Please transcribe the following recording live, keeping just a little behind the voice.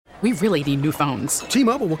We really need new phones.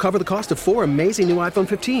 T-Mobile will cover the cost of 4 amazing new iPhone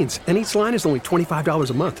 15s, and each line is only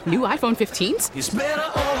 $25 a month. New iPhone 15s? It's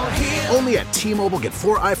better over here. Only at T-Mobile, get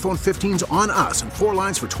 4 iPhone 15s on us and 4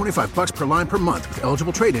 lines for $25 per line per month with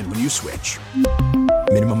eligible trade-in when you switch.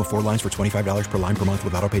 Minimum of 4 lines for $25 per line per month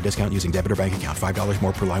with autopay discount using debit or bank account. $5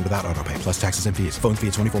 more per line without autopay, plus taxes and fees. Phone fee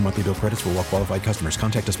at 24 monthly bill credits for well-qualified customers.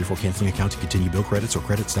 Contact us before canceling account to continue bill credits or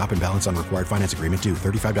credit stop and balance on required finance agreement due.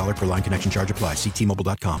 $35 per line connection charge applies. See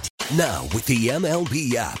T-Mobile.com. Now, with the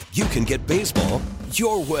MLB app, you can get baseball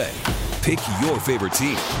your way. Pick your favorite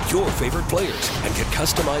team, your favorite players, and get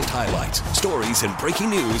customized highlights, stories, and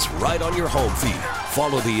breaking news right on your home feed.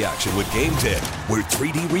 Follow the action with Game Day, where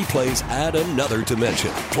 3D replays add another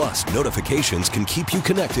dimension. Plus, notifications can keep you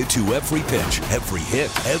connected to every pitch, every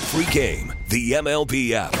hit, every game. The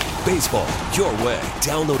MLB app. Baseball your way.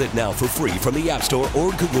 Download it now for free from the App Store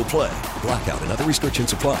or Google Play. Blackout and other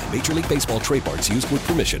restrictions apply. Major League Baseball trademarks used with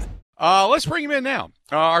permission. Let's bring him in now.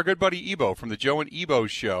 Our good buddy Ebo from the Joe and Ebo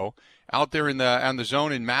Show out there on the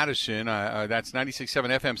zone in Madison. That's 96.7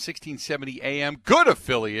 FM, 1670 AM. Good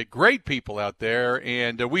affiliate. Great people out there.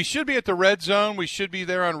 And we should be at the Red Zone. We should be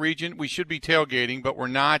there on Regent. We should be tailgating, but we're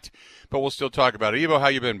not. But we'll still talk about it. Ebo, how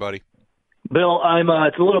you been, buddy? Bill,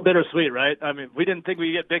 it's a little bittersweet, right? I mean, we didn't think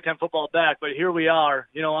we'd get Big Ten football back, but here we are.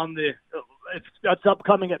 You know, it's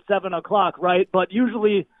upcoming at 7 o'clock, right? But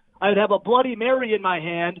usually I'd have a Bloody Mary in my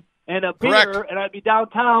hand and a beer, Correct. and I'd be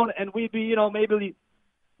downtown, and we'd be, maybe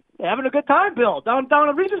having a good time, Bill, down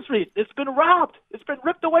on Regent Street. It's been robbed. It's been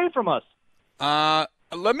ripped away from us.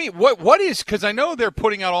 What is, because I know they're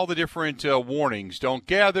putting out all the different warnings. Don't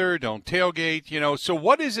gather, don't tailgate, so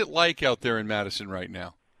what is it like out there in Madison right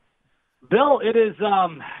now? Bill, it is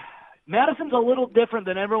Madison's a little different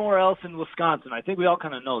than everywhere else in Wisconsin. I think we all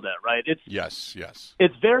kind of know that, right? Yes.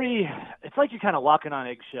 It's like you're kind of walking on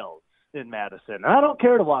eggshells in Madison. And I don't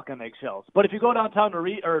care to walk on eggshells, but if you go downtown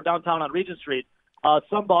downtown on Regent Street,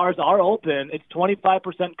 some bars are open. It's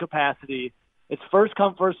 25% capacity. It's first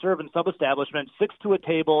come, first serve in some establishments, 6 to a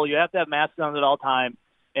table. You have to have masks on at all time,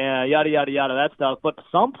 and yada, yada, yada, that stuff. But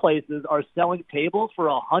some places are selling tables for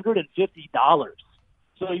 $150.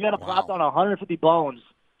 So you got to plop down 150 bones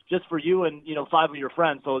just for you and, 5 of your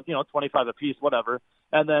friends. So, 25 a piece, whatever.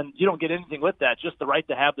 And then you don't get anything with that, just the right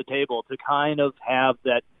to have the table to kind of have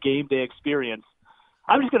that game day experience.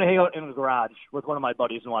 I'm just going to hang out in the garage with one of my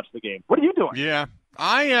buddies and watch the game. What are you doing? Yeah,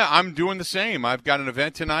 I'm doing the same. I've got an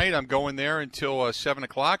event tonight. I'm going there until 7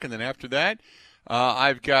 o'clock, and then after that,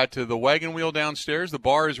 I've got the wagon wheel downstairs. The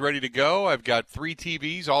bar is ready to go. I've got 3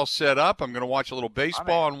 TVs all set up. I'm going to watch a little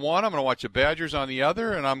baseball on one. I'm going to watch the Badgers on the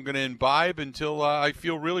other, and I'm going to imbibe until I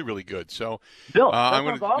feel really, really good. So, Bill, that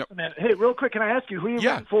sounds awesome, man. Hey, real quick, can I ask you who you're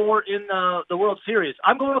rooting for in the World Series?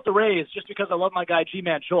 I'm going with the Rays just because I love my guy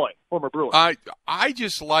G-Man Choi, former Brewer. I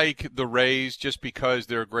just like the Rays just because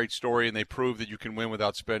they're a great story, and they prove that you can win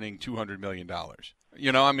without spending $200 million.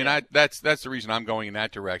 That's the reason I'm going in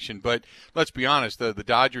that direction. But let's be honest, the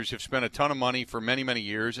Dodgers have spent a ton of money for many, many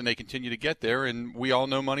years, and they continue to get there. And we all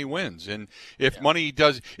know money wins. And if money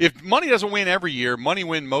doesn't win every year, money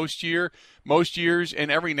win most years, and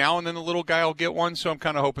every now and then the little guy will get one. So I'm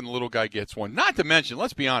kind of hoping the little guy gets one. Not to mention,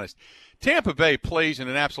 let's be honest, Tampa Bay plays in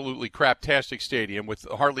an absolutely craptastic stadium with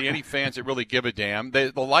hardly any fans that really give a damn.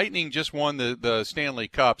 The Lightning just won the Stanley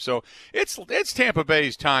Cup, so it's Tampa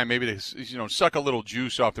Bay's time maybe to suck a little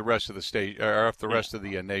juice off the rest of the state or off the rest of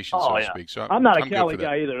the nation, so to speak. So I'm not a Cali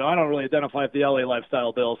guy either. I don't really identify with the LA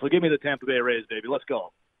lifestyle, Bill. So give me the Tampa Bay Rays, baby. Let's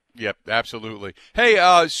go. Yep, absolutely.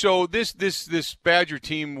 Hey, so this Badger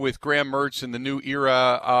team with Graham Mertz and the new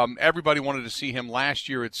era, everybody wanted to see him last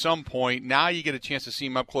year at some point. Now you get a chance to see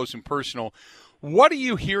him up close and personal. What are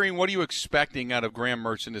you hearing? What are you expecting out of Graham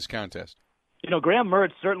Mertz in this contest? Graham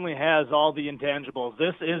Mertz certainly has all the intangibles.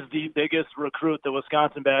 This is the biggest recruit the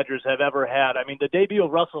Wisconsin Badgers have ever had. I mean, the debut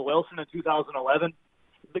of Russell Wilson in 2011,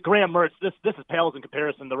 the Graham Mertz, this is pales in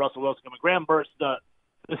comparison to Russell Wilson. I mean, Graham Mertz,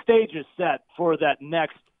 the stage is set for that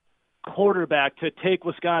next quarterback to take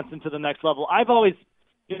Wisconsin to the next level. I've always,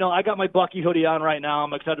 I got my Bucky hoodie on right now.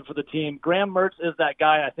 I'm excited for the team. Graham Mertz is that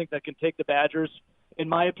guy I think that can take the Badgers, in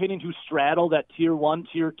my opinion, to straddle that Tier 1,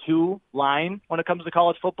 Tier 2 line when it comes to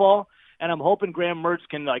college football. And I'm hoping Graham Mertz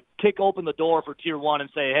can kick open the door for Tier 1 and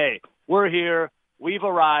say, hey, we're here. We've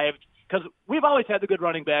arrived. Because we've always had the good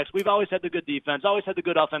running backs. We've always had the good defense, always had the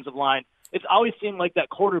good offensive line. It's always seemed like that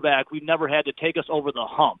quarterback we've never had to take us over the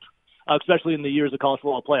hump. Especially in the years of college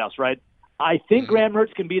football playoffs, right? I think Graham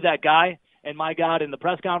Mertz can be that guy, and my God, in the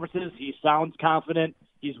press conferences, he sounds confident.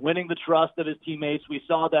 He's winning the trust of his teammates. We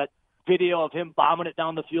saw that video of him bombing it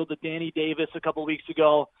down the field to Danny Davis a couple weeks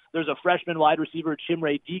ago. There's a freshman wide receiver,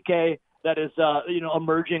 Chimere Dike, that is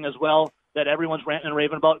emerging as well that everyone's ranting and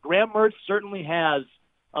raving about. Graham Mertz certainly has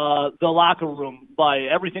the locker room by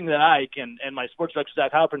everything that I can, and my sports director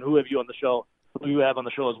Zach Halpern, who you have on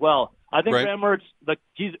the show as well. I think Graham Mertz,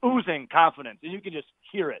 he's oozing confidence, and you can just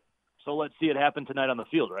hear it. So let's see it happen tonight on the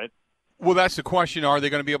field, right? Well, that's the question. Are they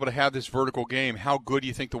going to be able to have this vertical game? How good do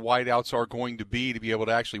you think the wideouts are going to be able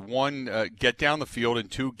to actually, one, get down the field, and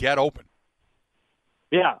two, get open?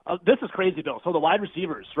 Yeah, this is crazy, Bill. So the wide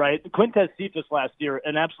receivers, right? Quintez Cephas last year,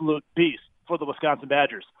 an absolute beast for the Wisconsin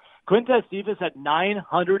Badgers. Quintez Cephas had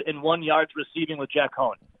 901 yards receiving with Jack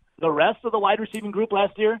Cohn. The rest of the wide receiving group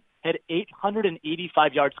last year had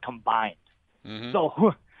 885 yards combined. Mm-hmm.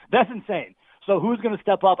 So that's insane. So who's going to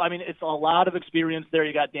step up? I mean, it's a lot of experience there.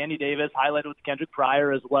 You got Danny Davis, highlighted with Kendrick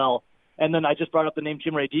Pryor as well. And then I just brought up the name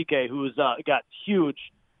Chimere Dike, who's got huge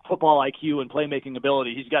football IQ and playmaking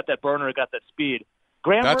ability. He's got that burner, got that speed.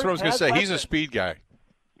 That's what I was going to say. He's a speed guy.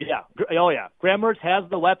 Yeah. Oh, yeah. Graham Mertz has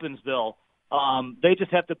the weapons, Bill. They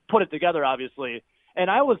just have to put it together, obviously. And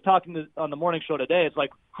I was talking on the morning show today. It's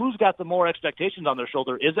like, who's got the more expectations on their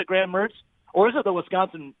shoulder? Is it Graham Mertz or is it the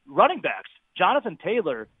Wisconsin running backs? Jonathan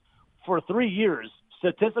Taylor, for 3 years,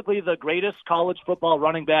 statistically the greatest college football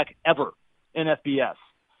running back ever in FBS.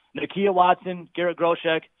 Nakia Watson, Garrett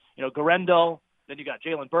Groshek, Garendo, then you got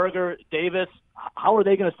Jalen Berger, Davis. How are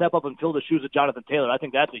they going to step up and fill the shoes of Jonathan Taylor? I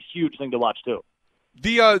think that's a huge thing to watch, too.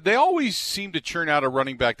 They always seem to churn out a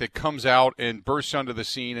running back that comes out and bursts onto the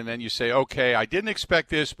scene, and then you say, okay, I didn't expect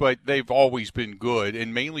this, but they've always been good,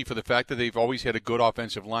 and mainly for the fact that they've always had a good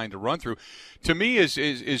offensive line to run through. To me,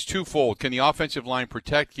 is twofold. Can the offensive line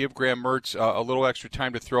protect, give Graham Mertz a little extra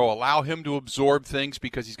time to throw, allow him to absorb things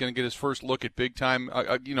because he's going to get his first look at big time?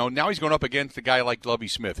 Now he's going up against a guy like Lovie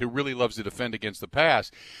Smith, who really loves to defend against the pass.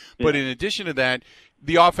 Yeah. But in addition to that,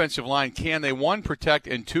 the offensive line, can they, one, protect,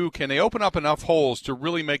 and two, can they open up enough holes to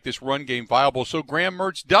really make this run game viable so Graham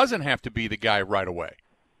Mertz doesn't have to be the guy right away?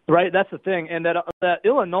 Right, that's the thing. And that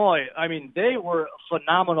Illinois, I mean, they were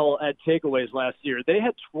phenomenal at takeaways last year. They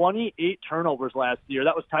had 28 turnovers last year.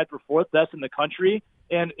 That was tied for fourth best in the country.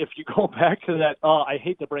 And if you go back to that, I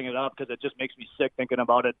hate to bring it up because it just makes me sick thinking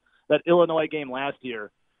about it, that Illinois game last year,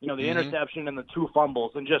 the interception and the two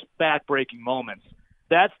fumbles and just back-breaking moments.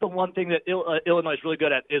 That's the one thing that Illinois is really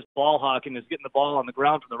good at is ball hawking, is getting the ball on the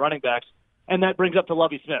ground from the running backs. And that brings up to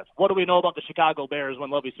Lovie Smith. What do we know about the Chicago Bears when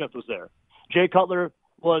Lovie Smith was there? Jay Cutler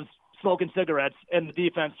was smoking cigarettes, and the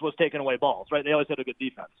defense was taking away balls, right? They always had a good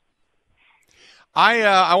defense.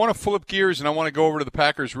 I want to flip gears, and I want to go over to the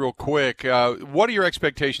Packers real quick. What are your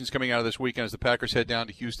expectations coming out of this weekend as the Packers head down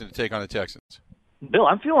to Houston to take on the Texans? Bill,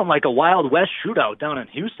 I'm feeling like a Wild West shootout down in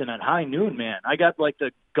Houston at high noon, man. I got like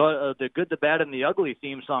the good, the bad, and the ugly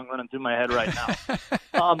theme song running through my head right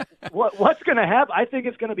now. What's going to happen? I think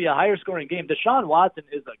it's going to be a higher scoring game. Deshaun Watson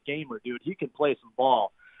is a gamer, dude. He can play some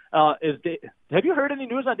ball. Have you heard any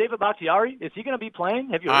news on David Bakhtiari? Is he going to be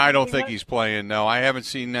playing? Have you? I don't think he's playing. No, I haven't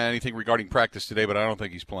seen anything regarding practice today, but I don't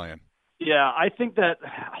think he's playing. Yeah, I think that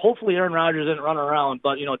hopefully Aaron Rodgers isn't running around,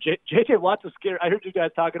 but J.J. Watt's is scary. I heard you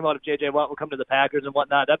guys talking about if J.J. Watt will come to the Packers and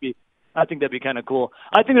whatnot. I think that'd be kind of cool.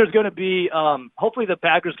 I think there's going to be hopefully the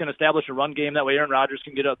Packers can establish a run game that way Aaron Rodgers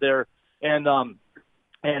can get up there and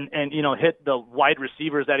hit the wide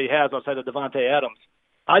receivers that he has outside of Devontae Adams.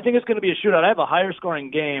 I think it's going to be a shootout. I have a higher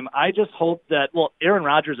scoring game. I just hope that Aaron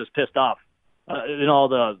Rodgers is pissed off. In all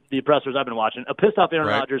the pressers I've been watching, a pissed off Aaron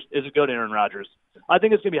Rodgers is a good Aaron Rodgers. I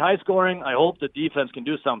think it's going to be high scoring. I hope the defense can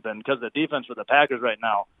do something because the defense for the Packers right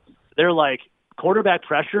now, they're like quarterback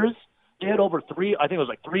pressures. They had over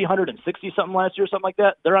 360 something last year, something like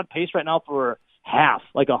that. They're on pace right now for half,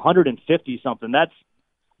 like 150 something. That's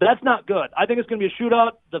not good. I think it's going to be a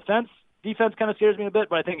shootout. Defense kind of scares me a bit,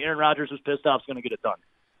 but I think Aaron Rodgers, who's pissed off, is going to get it done.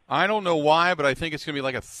 I don't know why, but I think it's going to be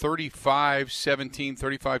like a 35-17,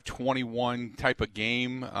 35-21 type of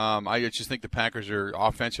game. I just think the Packers are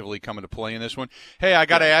offensively coming to play in this one. Hey, I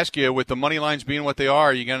got to ask you, with the money lines being what they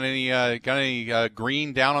are, you got any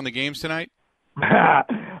green down on the games tonight?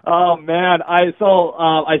 Oh man, I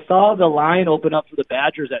saw the line open up for the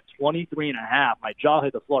Badgers at 23.5. My jaw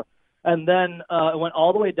hit the floor. And then it went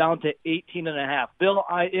all the way down to 18.5. Bill,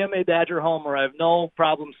 I am a Badger homer. I have no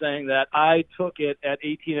problem saying that. I took it at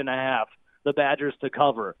 18.5, the Badgers to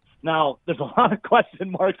cover. Now, there's a lot of question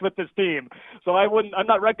marks with this team, so I'm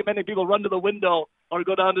not recommending people run to the window or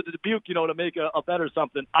go down to the Dubuque, to make a bet or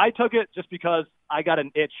something. I took it just because I got an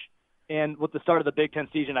itch, and with the start of the Big Ten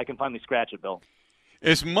season, I can finally scratch it, Bill.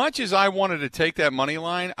 As much as I wanted to take that money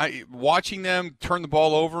line, watching them turn the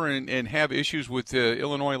ball over and have issues with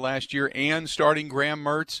Illinois last year and starting Graham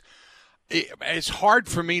Mertz, it's hard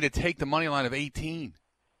for me to take the money line of 18.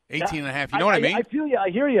 18.5. You know what I mean? I feel you. I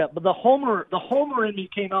hear you. But the homer in me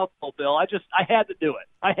came out, though, Bill. I had to do it.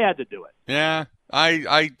 Yeah.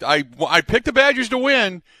 I picked the Badgers to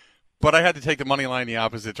win, but I had to take the money line the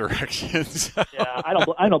opposite direction. So. Yeah,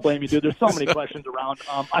 I don't blame you, dude. There's so many questions around.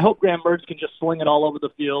 I hope Graham Mertz can just sling it all over the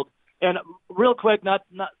field. And real quick, not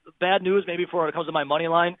bad news maybe for when it comes to my money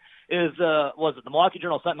line is was it the Milwaukee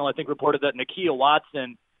Journal-Sentinel, I think, reported that Nakia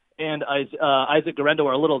Watson and Isaac Guerrero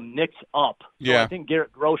are a little nicked up. So yeah. I think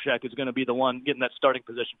Garrett Groshek is going to be the one getting that starting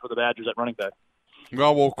position for the Badgers at running back.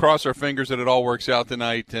 Well, we'll cross our fingers that it all works out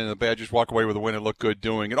tonight and the Badgers walk away with a win and look good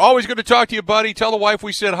doing it. Always good to talk to you, buddy. Tell the wife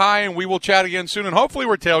we said hi, and we will chat again soon. And hopefully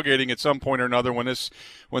we're tailgating at some point or another when this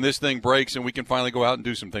thing breaks and we can finally go out and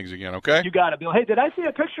do some things again, okay? You got it, Bill. Hey, did I see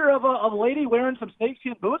a picture of a lady wearing some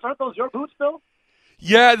snakeskin boots? Aren't those your boots, Bill?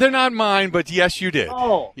 Yeah, they're not mine, but yes, you did.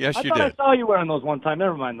 Oh, yes, you did. did. I saw you wearing those one time.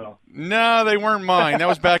 Never mind, though. No, they weren't mine. That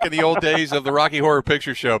was back in the old days of the Rocky Horror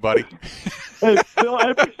Picture Show, buddy. Hey, Bill, I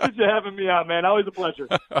appreciate you having me on, man. Always a pleasure.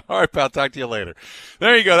 All right, pal. Talk to you later.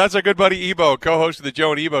 There you go. That's our good buddy Ebo, co-host of the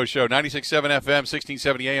Joe and Ebo Show, 96.7 FM,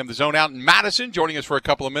 1670 AM. The Zone out in Madison, joining us for a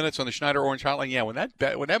couple of minutes on the Schneider Orange Hotline. Yeah, when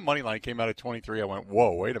that money line came out at 23, I went,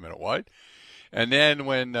 whoa, wait a minute, what? And then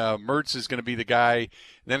when Mertz is going to be the guy,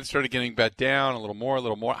 then it started getting bet down a little more.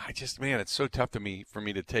 It's so tough for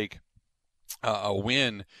me to take a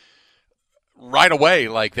win right away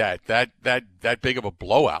like that big of a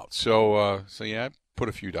blowout. So yeah, I put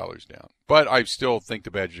a few dollars down. But I still think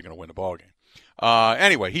the Badgers are going to win the ballgame.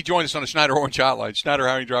 Anyway, he joined us on the Schneider Orange Hotline. Schneider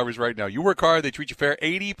hiring drivers right now. You work hard, they treat you fair.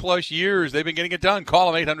 80-plus years, they've been getting it done.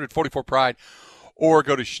 Call them 844-PRIDE or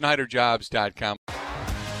go to SchneiderJobs.com.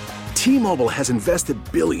 T-Mobile has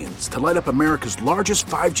invested billions to light up America's largest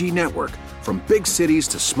 5G network, from big cities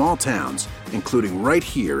to small towns, including right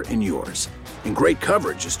here in yours. And great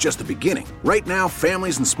coverage is just the beginning. Right now,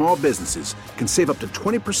 families and small businesses can save up to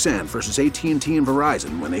 20% versus AT&T and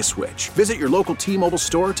Verizon when they switch. Visit your local T-Mobile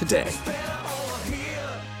store today.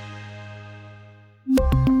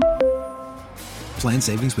 Plan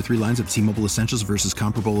savings with 3 lines of T-Mobile Essentials versus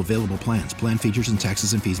comparable available plans. Plan features and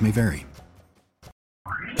taxes and fees may vary.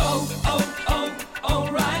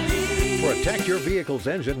 Protect your vehicle's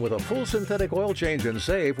engine with a full synthetic oil change and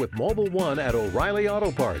save with Mobil 1 at O'Reilly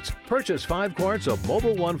Auto Parts. Purchase 5 quarts of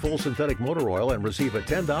Mobil 1 full synthetic motor oil and receive a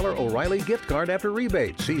 $10 O'Reilly gift card after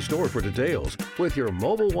rebate. See store for details. With your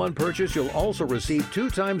Mobil 1 purchase, you'll also receive 2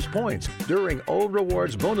 times points during O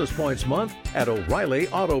Rewards Bonus Points Month at O'Reilly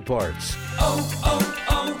Auto Parts.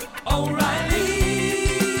 O'Reilly.